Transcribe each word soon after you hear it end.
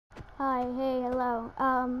Hi, hey, hello.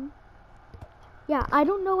 Yeah, I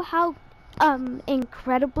don't know how,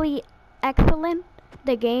 incredibly excellent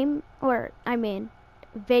the game, or, I mean,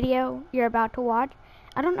 video you're about to watch.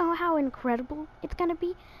 I don't know how incredible it's gonna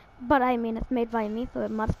be, but I mean, it's made by me, so it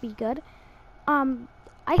must be good.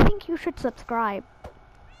 I think you should subscribe,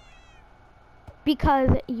 because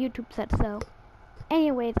YouTube said so.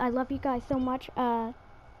 Anyways, I love you guys so much.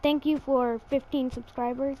 Thank you for 15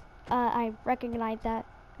 subscribers. I recognize that.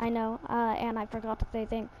 I know, and I forgot to say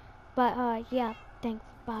thanks. But, yeah, thanks.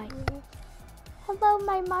 Bye. Hello,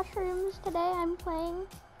 my mushrooms. Today I'm playing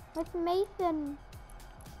with Mason.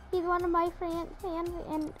 He's one of my fans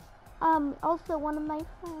and, also one of my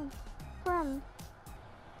friends.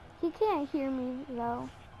 He can't hear me, though.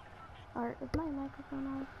 Or, is my microphone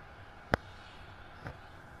on?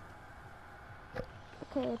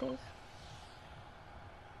 Okay, it is.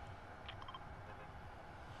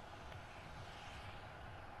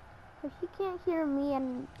 But he can't hear me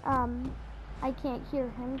and I can't hear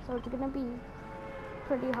him, so it's gonna be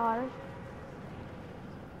pretty hard.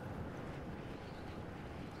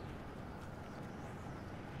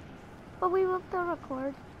 But we will still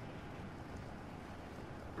record.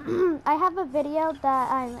 I have a video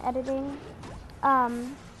that I'm editing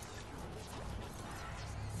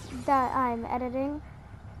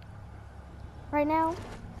right now,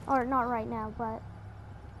 or not right now, but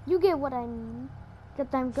you get what I mean, that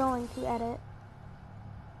I'm going to edit.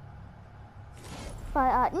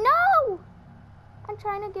 But no! I'm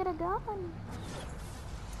trying to get a gun.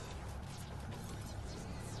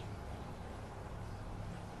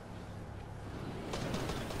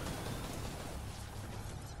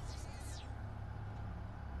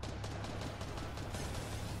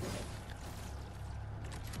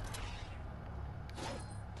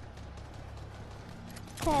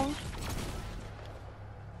 Okay.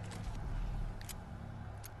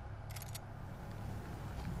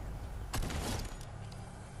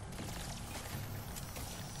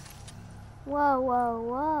 Whoa, whoa,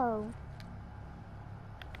 whoa.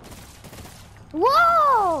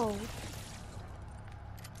 Whoa!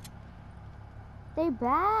 They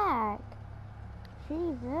back.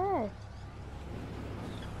 Jesus.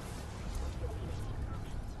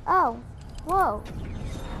 Oh. Whoa.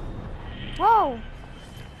 Whoa.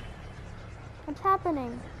 What's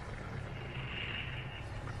happening?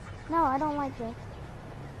 No, I don't like this.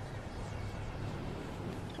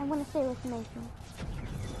 I'm gonna stay with Mason.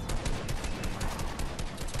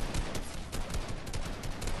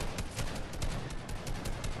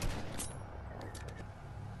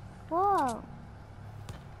 Whoa.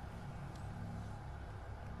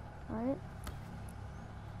 Alright.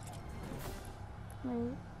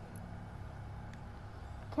 Wait.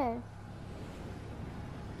 Okay.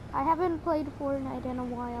 I haven't played Fortnite in a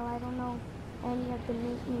while. I don't know any of the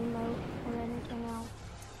new emotes or anything else.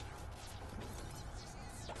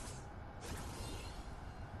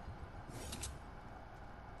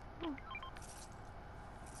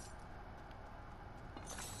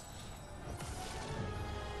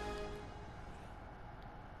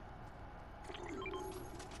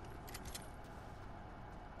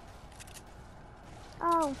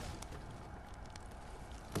 Oh.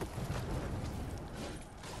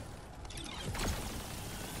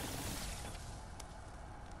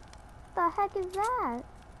 The heck is that?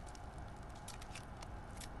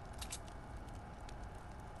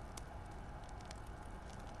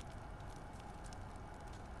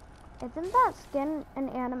 Isn't that skin an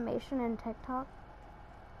animation in TikTok?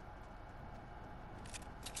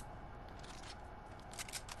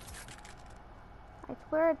 I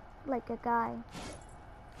swear it's like a guy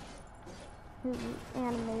who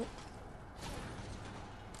animates.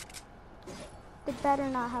 They better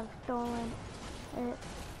not have stolen it.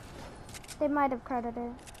 They might have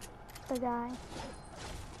credited the guy.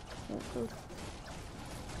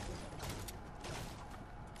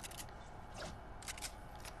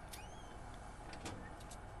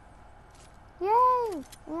 Yay!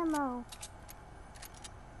 Ammo.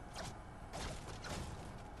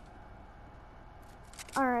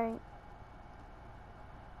 Alright.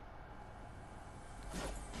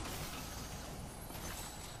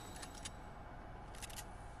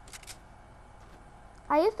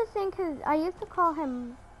 I used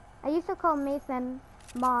to call Mason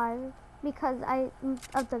Maz because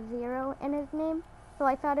of the zero in his name. So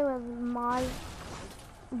I thought it was Maz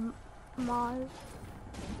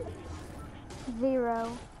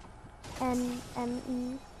zero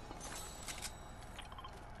N-M-E.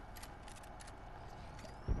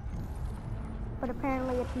 But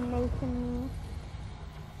apparently it's Mason.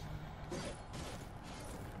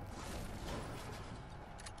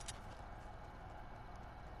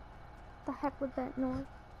 the heck was that noise?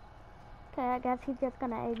 Okay, I guess he's just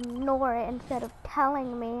gonna ignore it instead of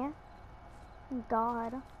telling me.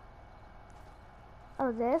 God.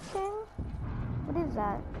 Oh, this thing? What is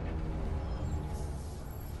that?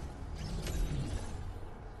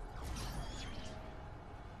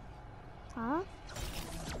 Huh?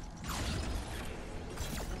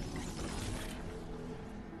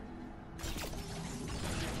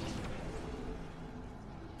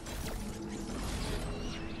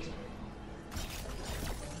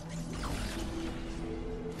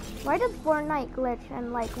 Why does Fortnite glitch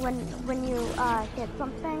and like when you hit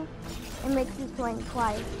something, it makes you swing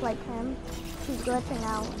twice like him? He's glitching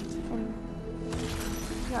out and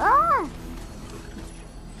ah!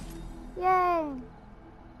 Yay!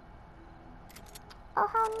 Oh,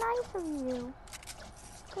 how nice of you!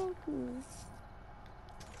 Thank you.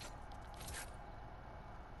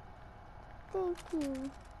 Thank you.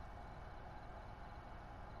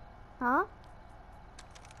 Huh?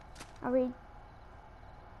 Are we?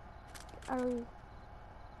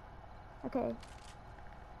 Okay.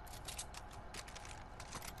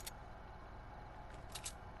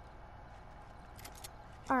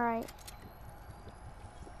 Alright.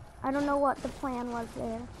 I don't know what the plan was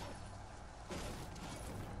there.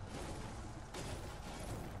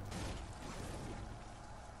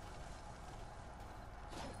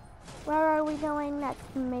 Where are we going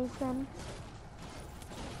next, Mason?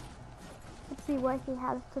 Let's see what he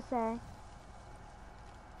has to say.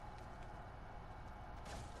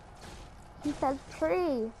 He says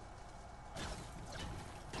tree.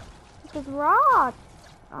 He says rock.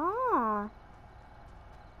 Ah.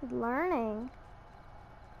 He's learning.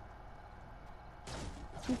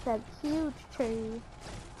 He says huge tree.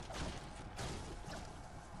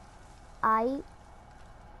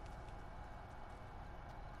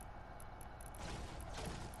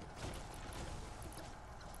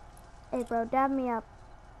 Hey bro, dab me up.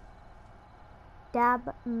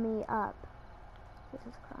 Dab me up.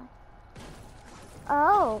 Jesus Christ.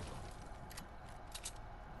 Oh.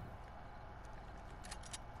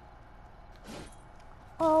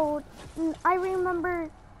 Oh, I remember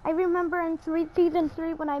in season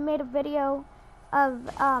 3 when I made a video of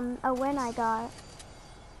a win I got.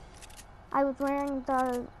 I was wearing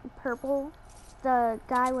the purple, the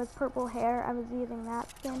guy with purple hair. I was using that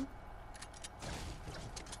skin.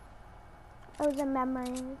 It was a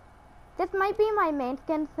memory. This might be my main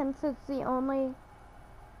skin since it's the only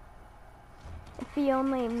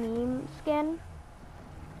meme skin.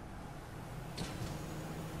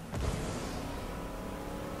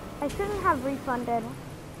 I shouldn't have refunded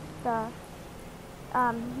the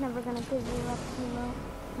never gonna give you up emote.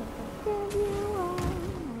 Never give you up.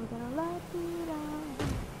 I'm gonna let you down.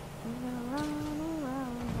 I'm gonna run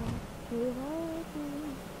around without you.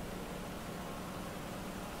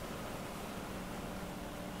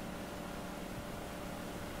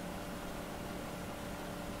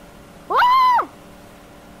 Ah!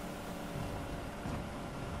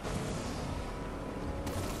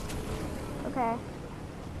 Okay.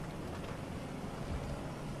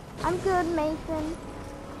 I'm good, Mason.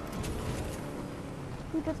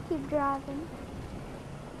 You just keep driving.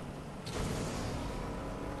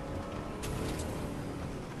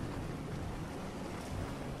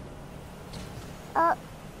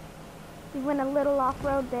 You went a little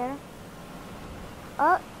off-road there.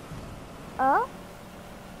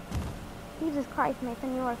 Jesus Christ,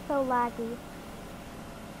 Mason, you are so laggy.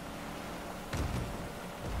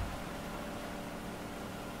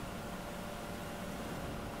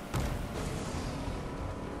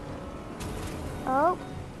 Oh,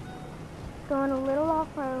 going a little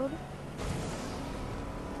off-road.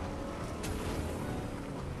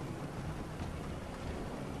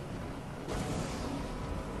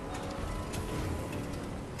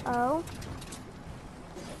 Oh,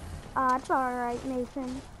 it's alright,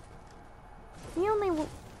 Mason.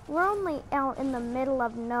 We're only out in the middle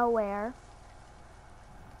of nowhere.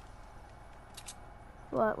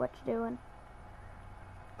 What you doing?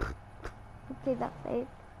 See that face?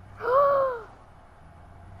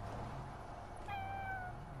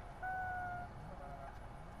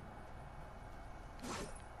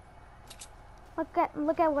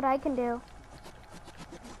 Look at what I can do.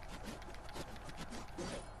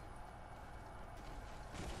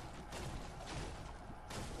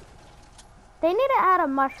 They need to add a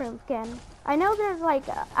mushroom skin. I know there's like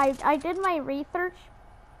I did my research.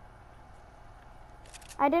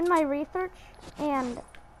 And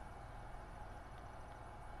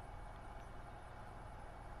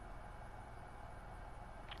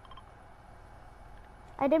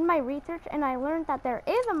I learned that there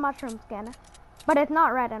is a mushroom skin, but it's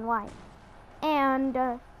not red and white. And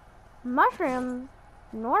mushrooms,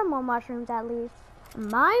 normal mushrooms at least,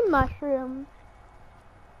 my mushrooms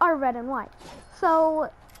are red and white. So,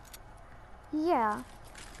 yeah,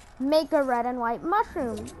 make a red and white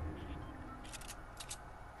mushroom.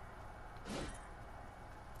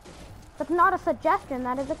 That's not a suggestion,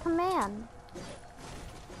 that is a command.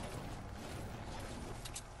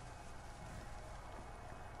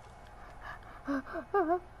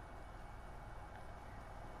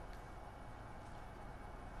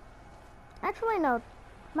 Actually, no.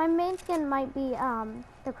 My main skin might be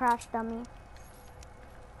the crash dummy.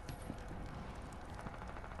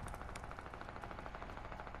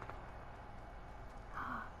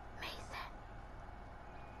 Mason.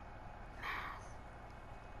 Mass.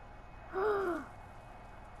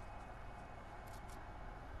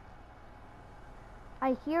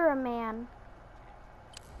 I hear a man.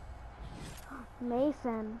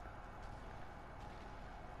 Mason.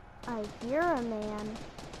 I hear a man.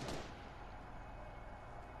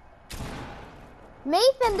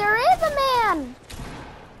 Mason, there is a man!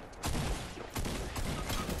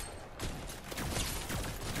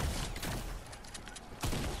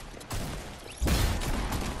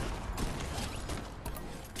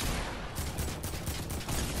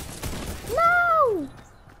 No!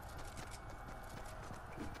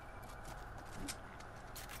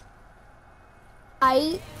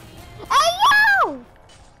 Hey, yo!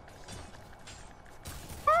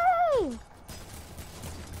 Hey!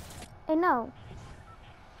 Hey, no.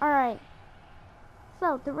 Alright,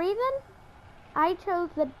 so the reason I chose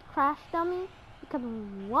the crash dummy, because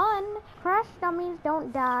one, crash dummies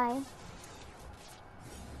don't die.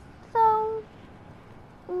 So,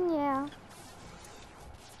 yeah,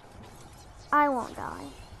 I won't die.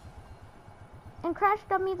 And crash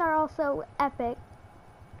dummies are also epic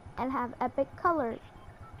and have epic colors.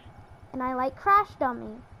 And I like crash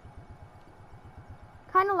dummies.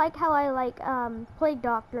 Kind of like how I like plague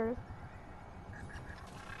doctors.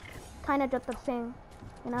 Kind of just the same,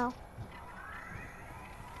 you know.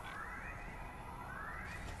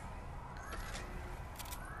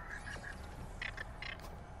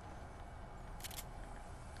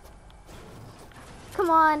 Come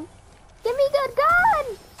on, give me good gun.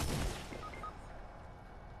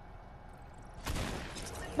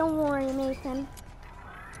 Don't worry, Mason.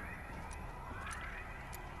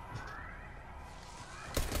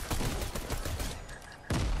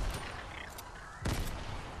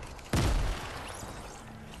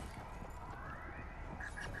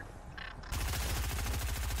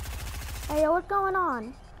 Hey, what's going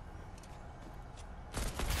on?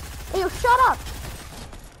 Hey, yo, shut up!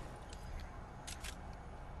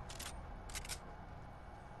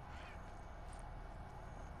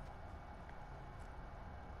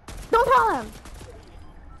 Don't tell him!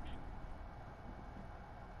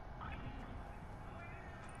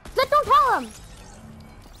 Don't tell him!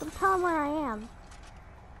 Don't tell him where I am.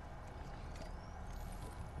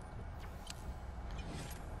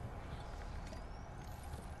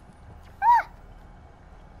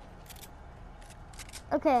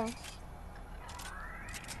 Okay.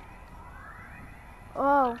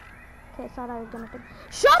 Oh. Okay, thought I was gonna think.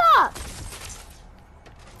 Shut up!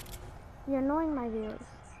 You're annoying my viewers.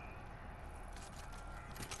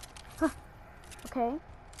 Huh. Okay.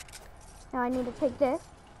 Now I need to take this.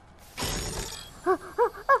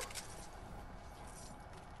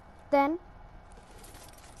 Then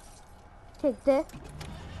take this.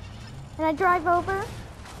 And I drive over.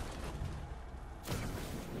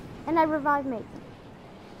 And I revive Mason.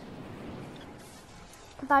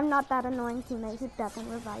 Because I'm not that annoying teammate who doesn't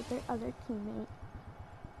revive their other teammate.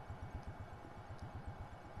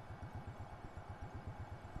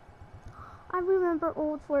 I remember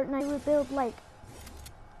old Fortnite would build like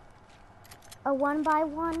a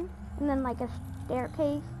 1x1 and then like a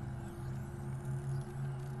staircase.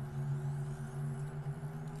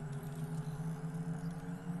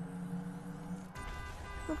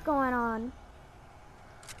 What's going on?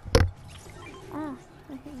 Ah,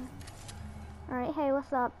 okay. Alright, hey,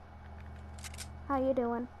 what's up? How you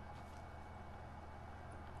doing?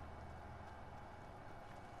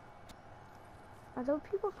 Are those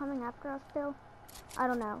people coming after us still? I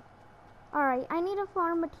don't know. Alright, I need to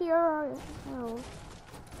farm material. Oh.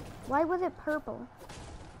 Why was it purple?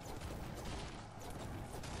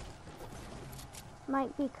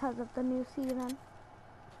 Might be because of the new season.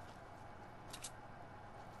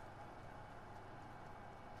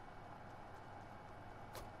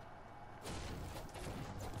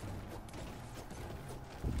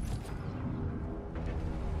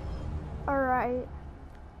 Alright.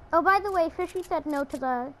 Oh, by the way, Fishy said no to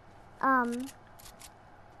the,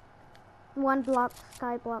 one block,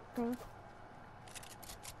 sky block thing.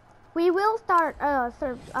 We will start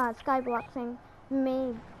skyblocksing,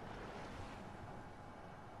 maybe.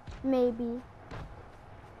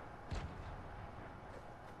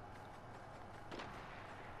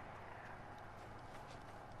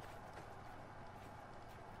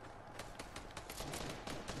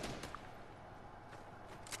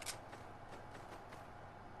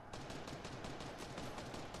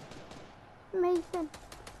 Mason.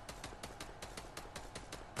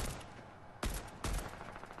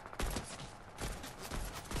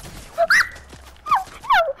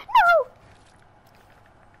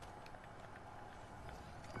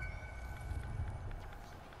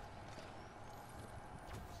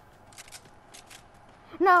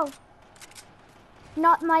 No,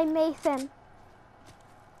 not my Mason.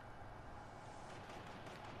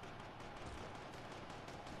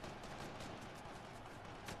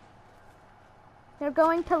 They're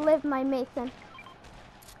going to live my Mason.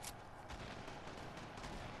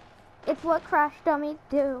 It's what crash dummies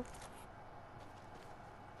do.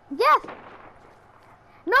 Yes!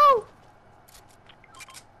 No!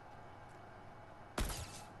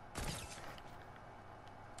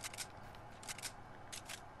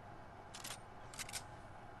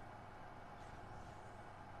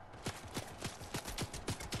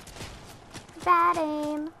 Bad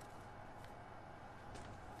aim.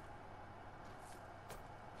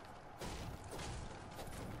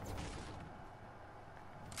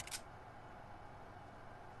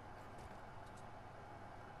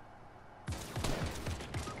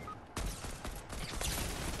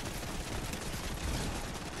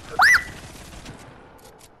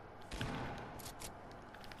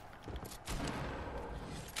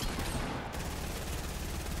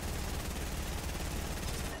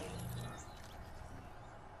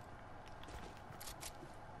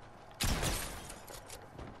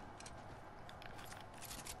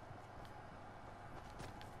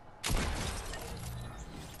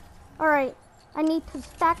 Alright, I need to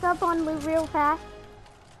stack up on loot real fast.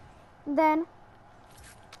 Then,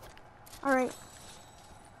 alright.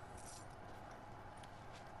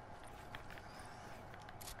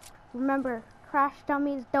 Remember, crash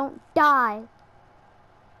dummies don't die.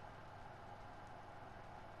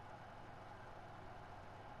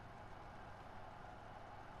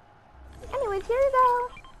 Anyways, here we go.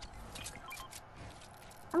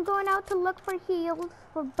 I'm going out to look for heals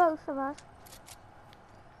for both of us.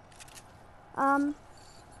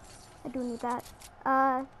 I do need that.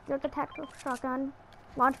 There's a tactical shotgun.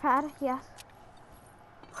 Launch pad, yes.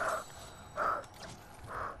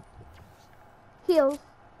 Heals,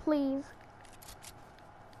 please.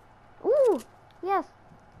 Ooh, yes.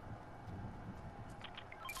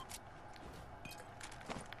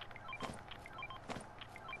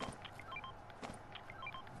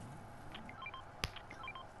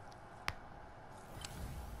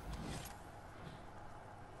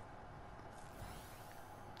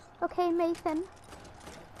 Okay, Mason.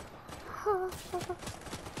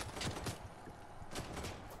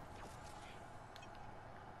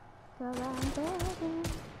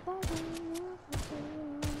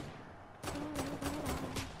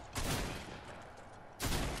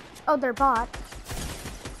 Oh, they're bots.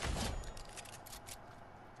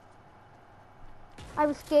 I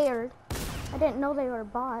was scared. I didn't know they were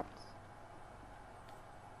bots.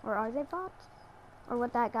 Or are they bots? Or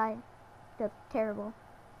what that guy did terrible.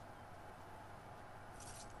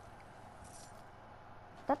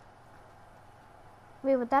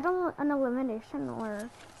 Wait, was that an elimination or?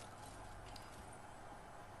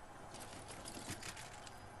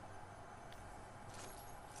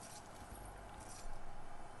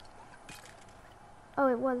 Oh,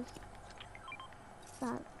 it was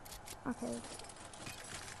that. Okay.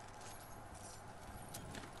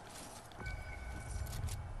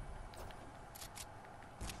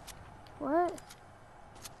 What?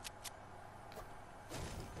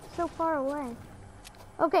 So far away.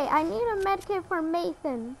 Okay, I need a medkit for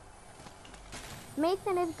Mason.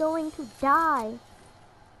 Mason is going to die.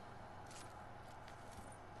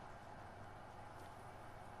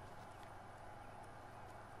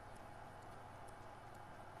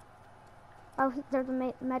 Oh, there's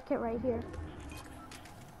a medkit right here.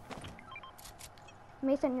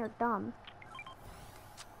 Mason, you're dumb.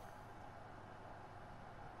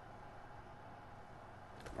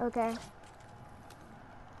 Okay.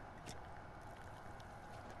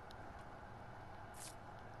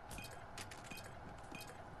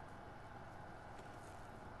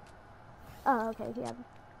 Oh, okay, yeah.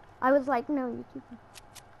 I was like, no, you keep.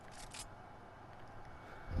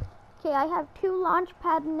 Okay, I have 2 launch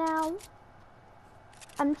pads now.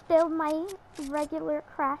 I'm still my regular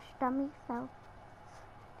crash dummy self.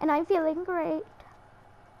 And I'm feeling great.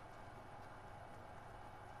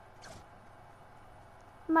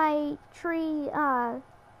 my tree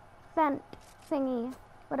vent thingy,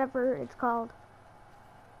 whatever it's called,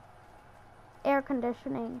 air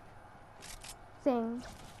conditioning thing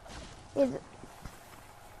is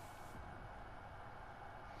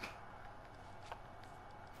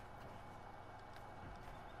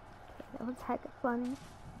that was hecka funny.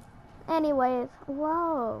 Anyways,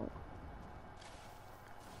 whoa.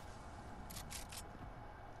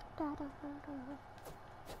 Da, da, da, da.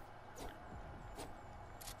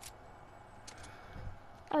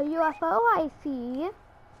 A UFO, I see.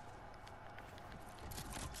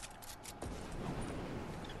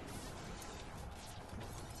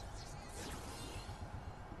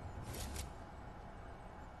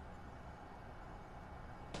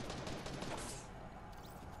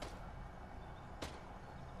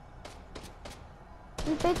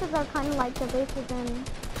 These bases are kind of like the bases in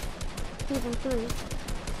season 3.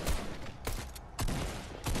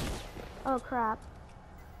 Oh crap.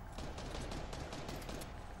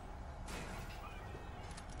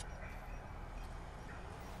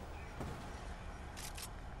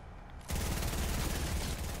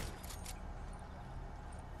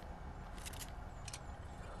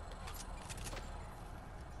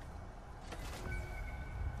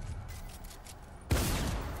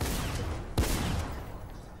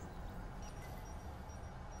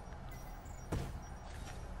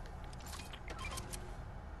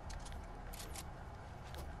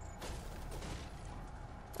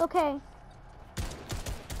 Okay.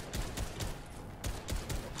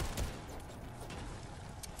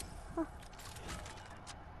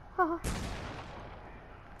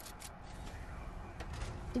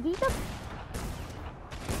 Did you just...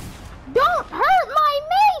 Don't hurt my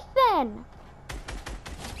Mason!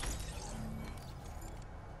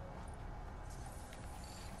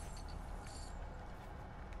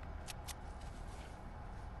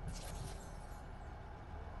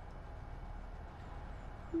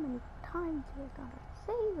 How many times do I gotta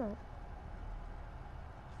say this?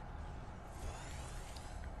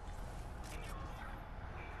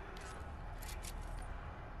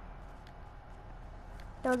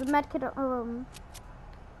 There was a medkit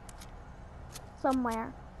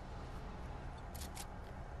somewhere.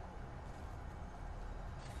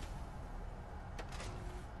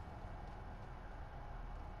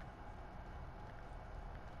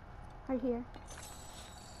 Right here.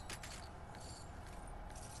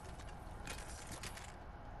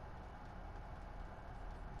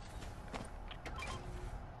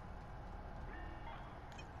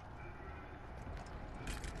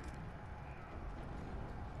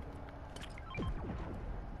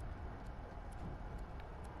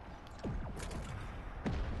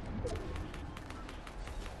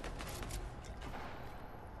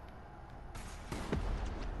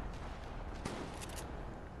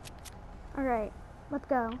 Alright, let's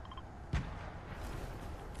go.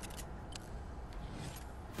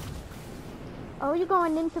 Oh, you're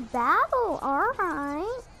going into battle?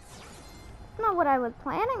 Alright. Not what I was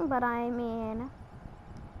planning, but I mean...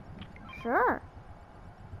 Sure.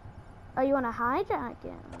 Oh, you want to hijack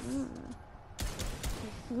it? I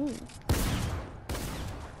see.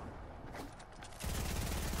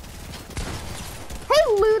 Hey,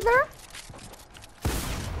 loser!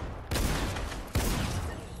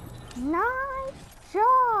 Nice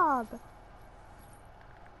job!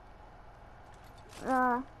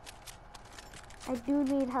 I do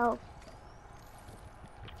need help.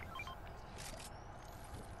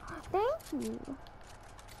 Thank you.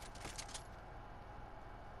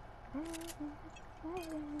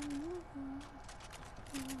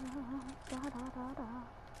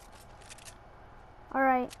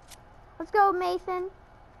 Alright. Let's go, Mason.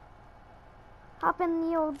 Hop in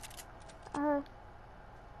the old,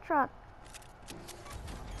 truck.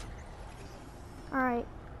 Alright.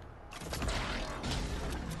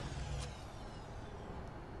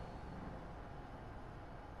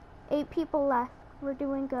 Eight people left. We're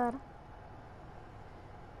doing good.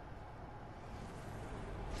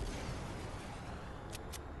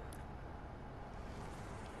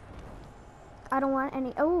 I don't want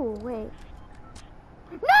any. Oh, wait.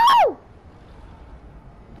 No!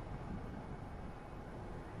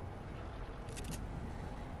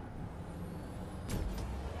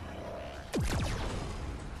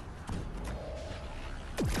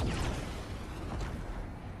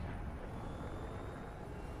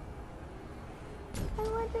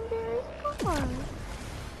 Legendary score.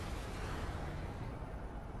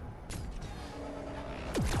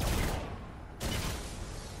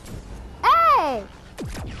 Hey!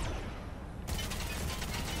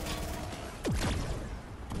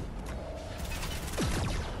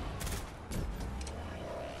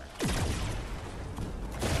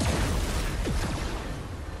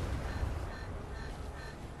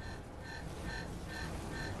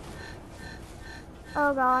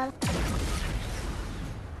 Oh God.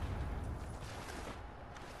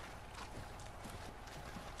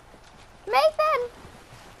 Mason!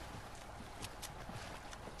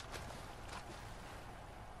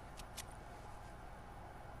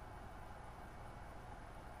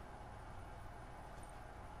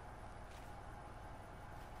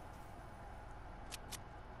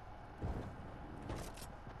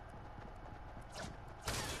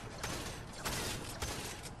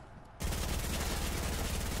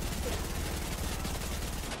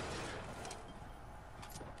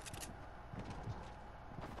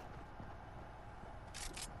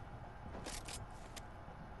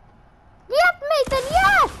 Yes, Mason,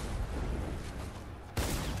 yes!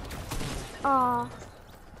 Aw.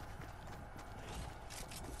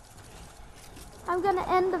 I'm gonna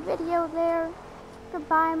end the video there.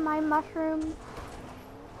 Goodbye, my mushrooms.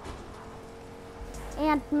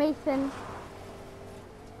 And Mason.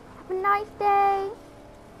 Have a nice day.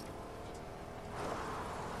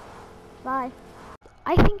 Bye.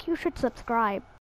 I think you should subscribe.